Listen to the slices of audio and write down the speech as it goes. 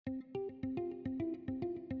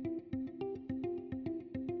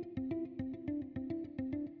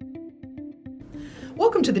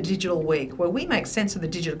Welcome to the Digital Week, where we make sense of the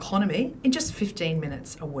digital economy in just 15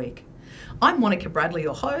 minutes a week. I'm Monica Bradley,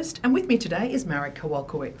 your host, and with me today is Marek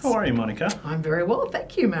Kowalkiewicz. How are you, Monica? I'm very well,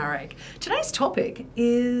 thank you, Marek. Today's topic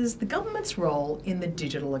is the government's role in the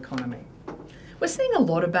digital economy. We're seeing a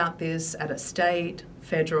lot about this at a state,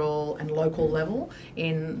 federal and local level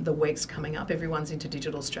in the weeks coming up. Everyone's into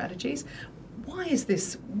digital strategies. Why is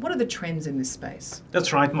this? What are the trends in this space?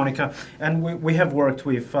 That's right, Monica. And we have worked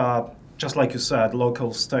with, just like you said,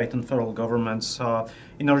 local, state and federal governments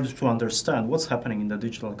in order to understand what's happening in the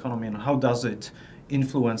digital economy and how does it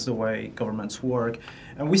influence the way governments work.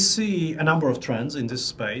 And we see a number of trends in this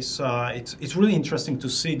space. It's really interesting to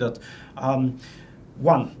see that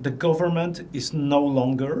one, the government is no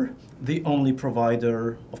longer the only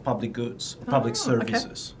provider of public goods, public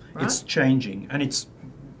services. Okay. Right. It's changing, and it's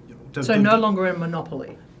no longer a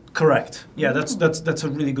monopoly. Correct. Yeah, that's a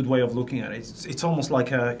really good way of looking at it. It's almost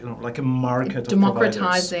like a market of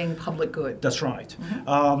democratizing public good. That's right.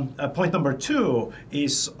 Mm-hmm. Point number two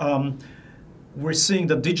is we're seeing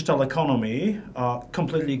the digital economy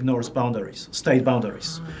completely ignores boundaries, state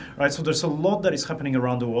boundaries, right? So there's a lot that is happening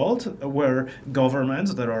around the world where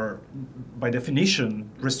governments that are, by definition,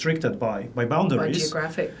 restricted by boundaries, by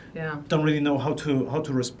geographic, yeah, don't really know how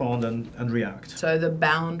to respond and react. So the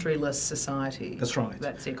boundaryless society. That's right.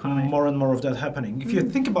 That's the economy. More and more of that happening. If you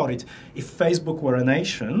think about it, if Facebook were a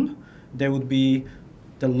nation, they would be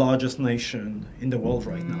the largest nation in the world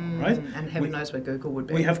right now, right? And heaven knows where Google would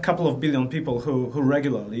be. We have a couple of billion people who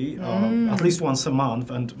regularly, at least once a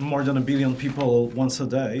month, and more than a billion people once a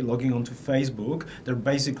day logging onto Facebook. They're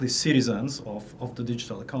basically citizens of the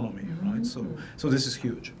digital economy, right? So this is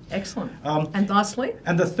huge. Excellent. And lastly?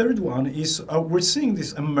 And the third one is we're seeing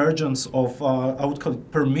this emergence of, I would call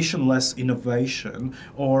it permissionless innovation,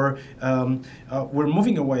 or we're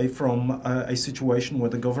moving away from a situation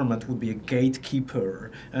where the government would be a gatekeeper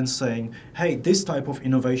and saying, hey, this type of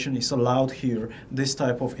innovation is allowed here, this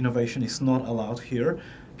type of innovation is not allowed here.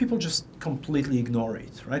 People just completely ignore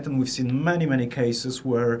it, right? And we've seen many, many cases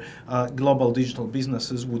where global digital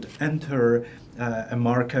businesses would enter a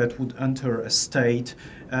market, would enter a state,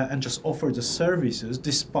 and just offer the services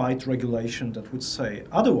despite regulation that would say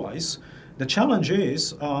otherwise. The challenge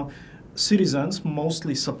is citizens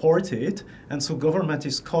mostly support it, and so government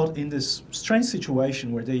is caught in this strange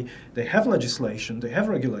situation where they have legislation, they have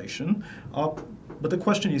regulation, but the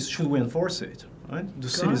question is, should we enforce it? Right? Do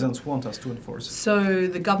citizens want us to enforce it? So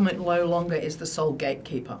the government no longer is the sole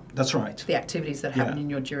gatekeeper. That's right. The activities that happen in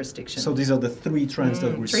your jurisdiction. So these are the three trends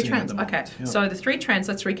that we're seeing. Three trends, okay. Yeah. So the three trends,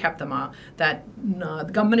 let's recap them, are that the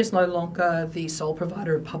government is no longer the sole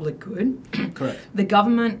provider of public good. Correct. The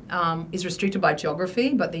government is restricted by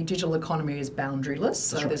geography, but the digital economy is boundaryless.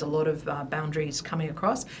 So there's a lot of boundaries coming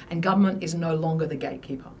across, and government is no longer the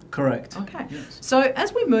gatekeeper. Correct. Okay. Yes. So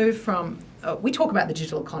as we move from we talk about the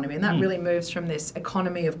digital economy, and that really moves from this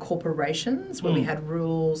economy of corporations where we had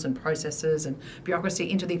rules and processes and bureaucracy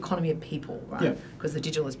into the economy of people, right? Yeah. Because the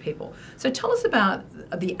digital is people. So tell us about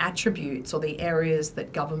the attributes or the areas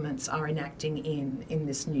that governments are enacting in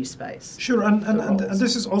this new space. Sure, and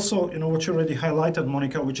this is also, what you already highlighted,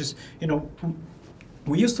 Monica, which is,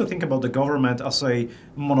 we used to think about the government as a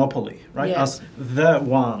monopoly, right? Yes. As the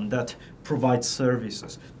one that provides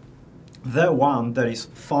services, the one that is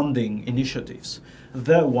funding initiatives,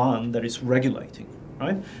 the one that is regulating,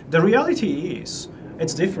 right? The reality is,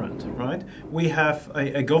 it's different, right? We have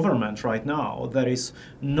a government right now that is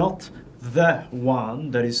not the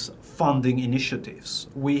one that is funding initiatives.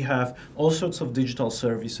 We have all sorts of digital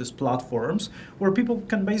services, platforms, where people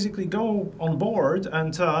can basically go on board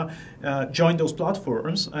and join those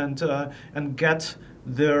platforms and get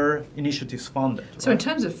their initiatives funded. So in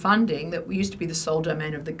terms of funding, that used to be the sole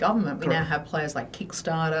domain of the government, we now have players like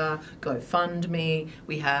Kickstarter, GoFundMe,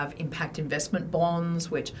 we have impact investment bonds,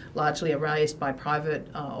 which largely are raised by private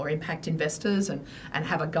or impact investors and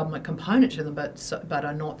have a government component to them, but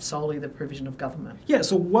are not solely the provision of government. Yeah,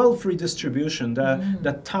 so wealth redistribution,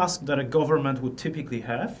 the task that a government would typically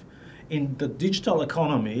have, in the digital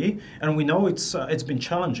economy, and we know it's been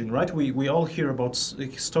challenging, right? We all hear about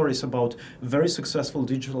stories about very successful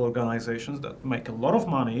digital organizations that make a lot of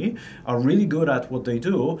money, are really good at what they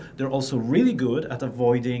do. They're also really good at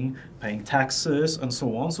avoiding paying taxes and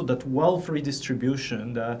so on. So that wealth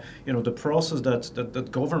redistribution, the process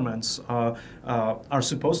that governments are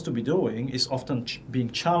supposed to be doing is often being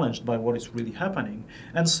challenged by what is really happening.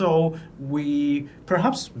 And so we,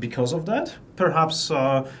 perhaps because of that, perhaps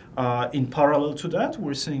in parallel to that,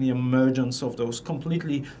 we're seeing the emergence of those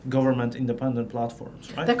completely government-independent platforms,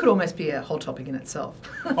 right? That could almost be a whole topic in itself.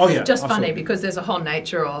 Oh yeah, Just absolutely. funny, because there's a whole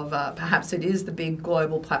nature of perhaps it is the big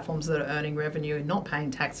global platforms that are earning revenue, not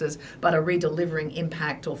paying taxes, but are redelivering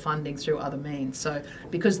impact or funding through other means. So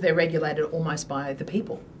because they're regulated almost by the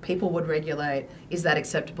people would regulate, is that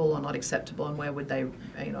acceptable or not acceptable, and where would they,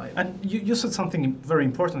 you know. And you said something very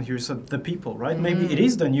important here. You said the people, right? Maybe it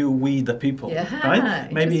is the new we, the people,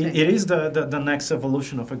 right? Maybe it is the next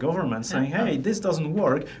evolution of a government saying, hey, this doesn't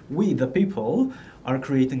work. We, the people, are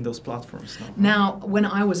creating those platforms now. Now, when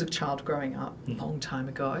I was a child growing up, a long time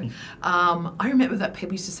ago, I remember that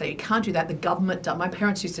people used to say, you can't do that, the government does. My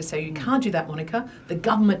parents used to say, you can't do that, Monica, the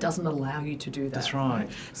government doesn't allow you to do that. That's right.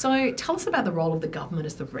 So tell us about the role of the government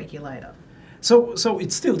as the regulator. So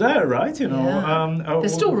it's still there, right? You know,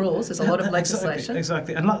 there's still rules. There's a lot of legislation.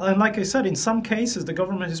 Exactly. And like I said, in some cases, the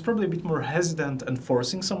government is probably a bit more hesitant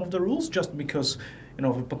enforcing some of the rules, just because, you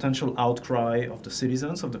know, of a potential outcry of the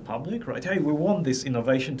citizens, of the public, right? Hey, we want this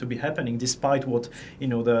innovation to be happening, despite what, you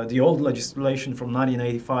know, the old legislation from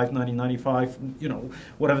 1985, 1995, you know,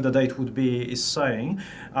 whatever the date would be, is saying.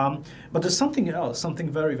 But there's something else, something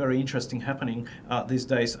very, very interesting happening these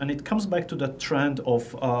days, and it comes back to the trend of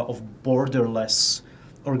borderless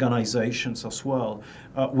organizations as well.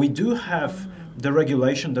 We do have the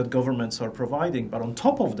regulation that governments are providing, but on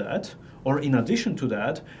top of that, or in addition to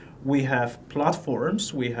that, we have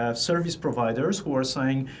platforms, we have service providers who are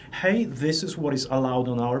saying, hey, this is what is allowed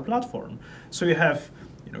on our platform. So you have,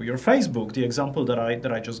 you know, your Facebook, the example that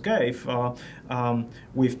I just gave,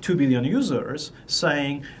 with 2 billion users,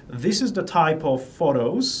 saying this is the type of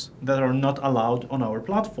photos that are not allowed on our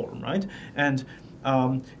platform, right? And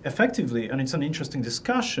effectively, and it's an interesting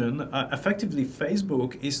discussion, effectively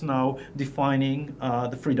Facebook is now defining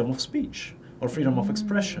the freedom of speech or freedom of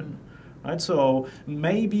expression. Right, so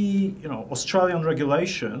maybe, you know, Australian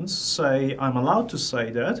regulations say I'm allowed to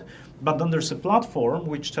say that, but then there's a platform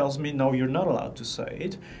which tells me no, you're not allowed to say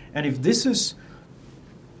it. And if this is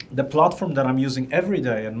the platform that I'm using every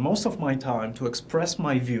day and most of my time to express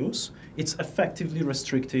my views, it's effectively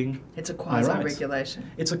restricting. It's a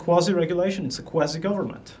quasi-regulation. It's a quasi-regulation. It's a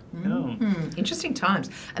quasi-government. Interesting times.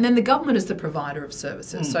 And then the government is the provider of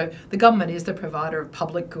services. So the government is the provider of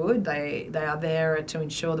public good. They are there to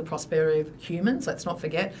ensure the prosperity of humans. Let's not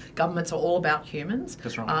forget, governments are all about humans.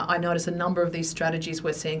 That's right. I notice a number of these strategies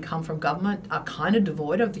we're seeing come from government are kind of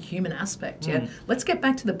devoid of the human aspect. Yeah. Let's get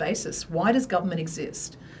back to the basis. Why does government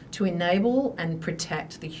exist? To enable and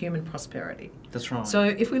protect the human prosperity. That's right. So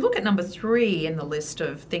if we look at number 3 in the list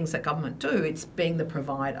of things that government do, it's being the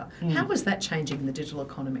provider. How is that changing in the digital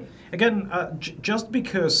economy? Again, just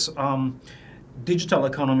because digital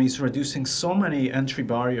economy is reducing so many entry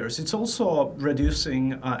barriers, it's also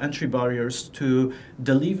reducing entry barriers to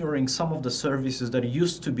delivering some of the services that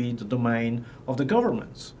used to be the domain of the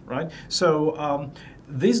governments, right? So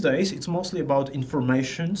these days, it's mostly about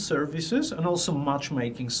information services and also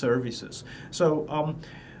matchmaking services. So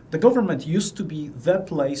the government used to be the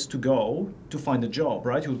place to go to find a job,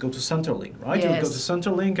 right? You would go to Centrelink, right? Yes. You would go to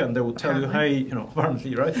Centrelink and they would tell you, hey, you know,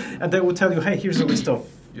 apparently, right? And they would tell you, hey, here's a list of,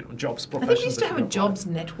 you know, jobs, professions. I think we used to have a jobs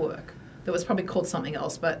network that was probably called something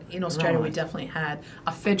else, but in Australia we definitely had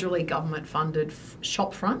a federally government-funded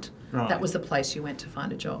shop front. Right. That was the place you went to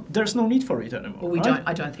find a job. There's no need for it anymore. Well,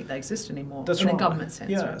 I don't think they exist anymore. That's in right. a government sense.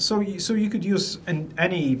 Yeah. Right? So you could use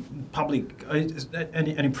any public,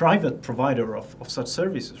 any private provider of such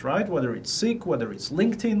services, right? Whether it's Seek, whether it's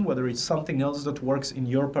LinkedIn, whether it's something else that works in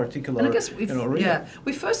your particular. And I guess area.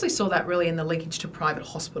 We firstly saw that really in the linkage to private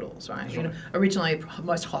hospitals, right? That's you know, originally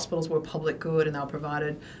most hospitals were public good and they were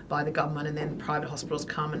provided by the government, and then private hospitals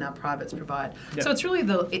come and now privates provide. Yeah. So it's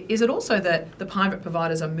really is it also that the private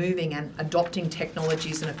providers are moving and adopting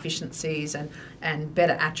technologies and efficiencies and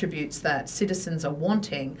better attributes that citizens are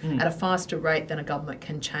wanting at a faster rate than a government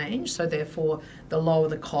can change, so therefore the lower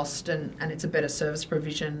the cost and it's a better service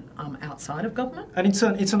provision outside of government? And it's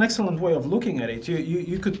an excellent way of looking at it.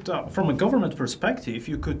 You could, from a government perspective,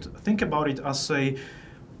 you could think about it as a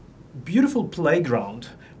beautiful playground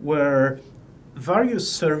where various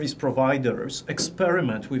service providers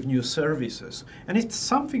experiment with new services, and it's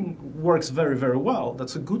something works very, very well.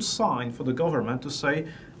 That's a good sign for the government to say,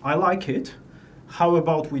 I like it. How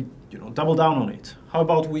about we, double down on it? How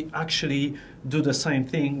about we actually do the same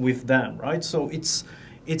thing with them, right? So it's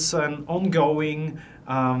an ongoing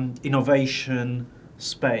innovation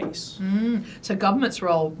space. So government's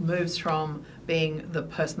role moves from being the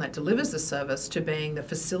person that delivers the service to being the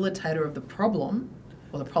facilitator of the problem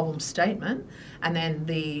or the problem statement, and then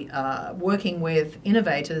the working with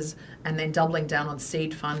innovators and then doubling down on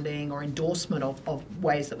seed funding or endorsement of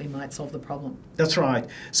ways that we might solve the problem. That's right.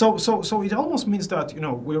 So it almost means that,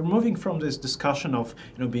 we're moving from this discussion of,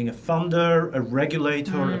 being a funder, a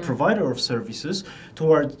regulator, a provider of services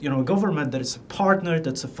toward, a government that is a partner,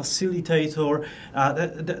 that's a facilitator,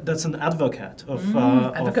 that's an advocate of...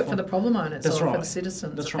 advocate for the problem owners or for the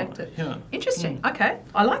citizens affected. Right. Yeah. Interesting. Okay.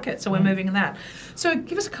 I like it. So we're moving in that. So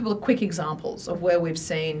give us a couple of quick examples of where we've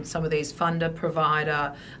seen some of these funder,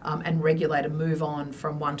 provider, and regulator move on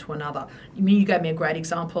from one to another. You gave me a great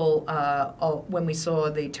example of when we saw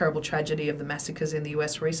the terrible tragedy of the massacres in the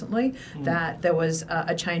US recently, that there was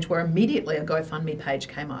a change where immediately a GoFundMe page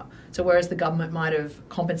came up. So whereas the government might have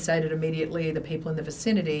compensated immediately the people in the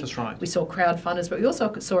vicinity, that's right. We saw crowdfunders, but we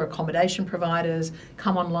also saw accommodation providers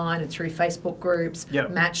come online and through Facebook groups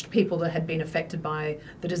matched people that had been affected by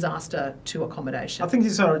the disaster to accommodation. I think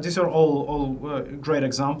these are all great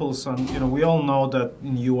examples, and we all know that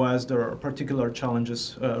in the US there are particular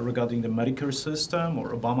challenges regarding the Medicare system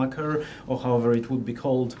or Obamacare or however it would be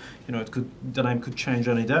called. The name could change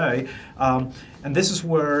any day, and this is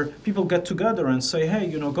where people get together and say, hey,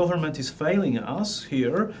 government is failing us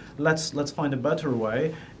here. Let's find a better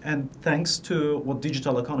way. And thanks to what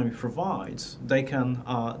digital economy provides, they can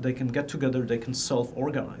get together, they can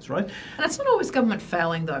self-organize, right? And it's not always government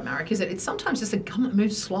failing, though, Marek, is it? It's sometimes just the government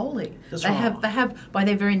moves slowly. That's they right. have by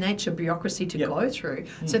their very nature bureaucracy to go through.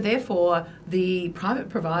 So therefore, the private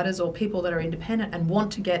providers or people that are independent and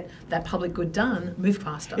want to get that public good done move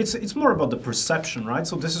faster. It's more about the perception, right?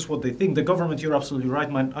 So this is what they think. The government, you're absolutely right,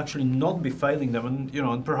 might actually not be failing them,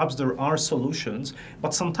 and perhaps there are solutions,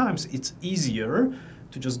 but sometimes it's easier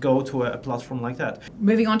to just go to a platform like that.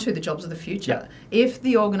 Moving on to the jobs of the future. If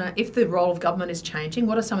the role of government is changing,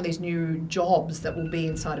 what are some of these new jobs that will be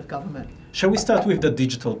inside of government? Shall we start with the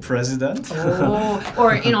digital president?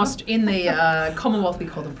 Or in the Commonwealth we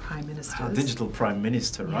call them prime ministers. Digital prime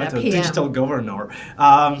minister, right? PM. A digital governor.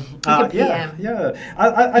 PM.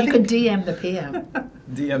 You can DM the PM.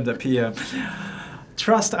 DM the PM.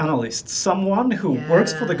 Trust analyst, someone who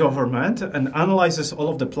works for the government and analyzes all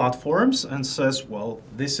of the platforms and says, well,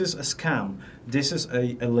 this is a scam, this is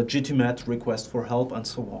a legitimate request for help, and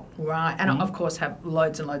so on. Right, and of course have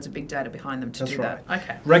loads and loads of big data behind them to do that.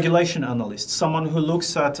 Okay. Regulation analyst, someone who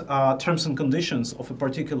looks at terms and conditions of a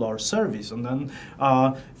particular service and then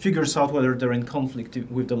figures out whether they're in conflict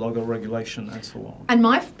with the local regulation and so on. And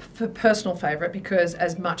my personal favourite, because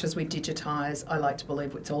as much as we digitise, I like to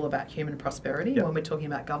believe it's all about human prosperity when we're talking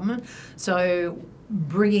about government. So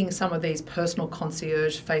bringing some of these personal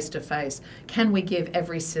concierge face-to-face, can we give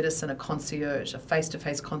every citizen a concierge, a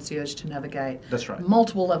face-to-face concierge to navigate? That's right.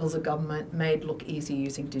 Multiple levels of government made look easy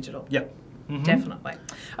using digital. Yeah. Mm-hmm. Definitely.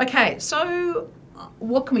 Okay, so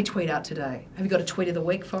what can we tweet out today? Have you got a tweet of the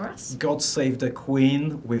week for us? God save the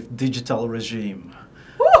Queen with digital regime.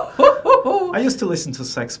 I used to listen to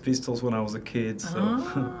Sex Pistols when I was a kid. So.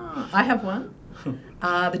 I have one.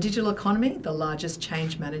 The digital economy, the largest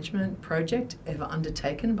change management project ever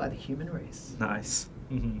undertaken by the human race. Nice.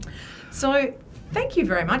 Mm-hmm. So thank you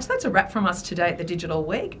very much. That's a wrap from us today at the Digital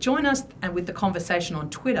Week. Join us and with the conversation on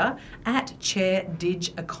Twitter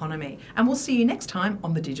 @ChairDigEconomy. And we'll see you next time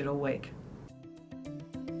on the Digital Week.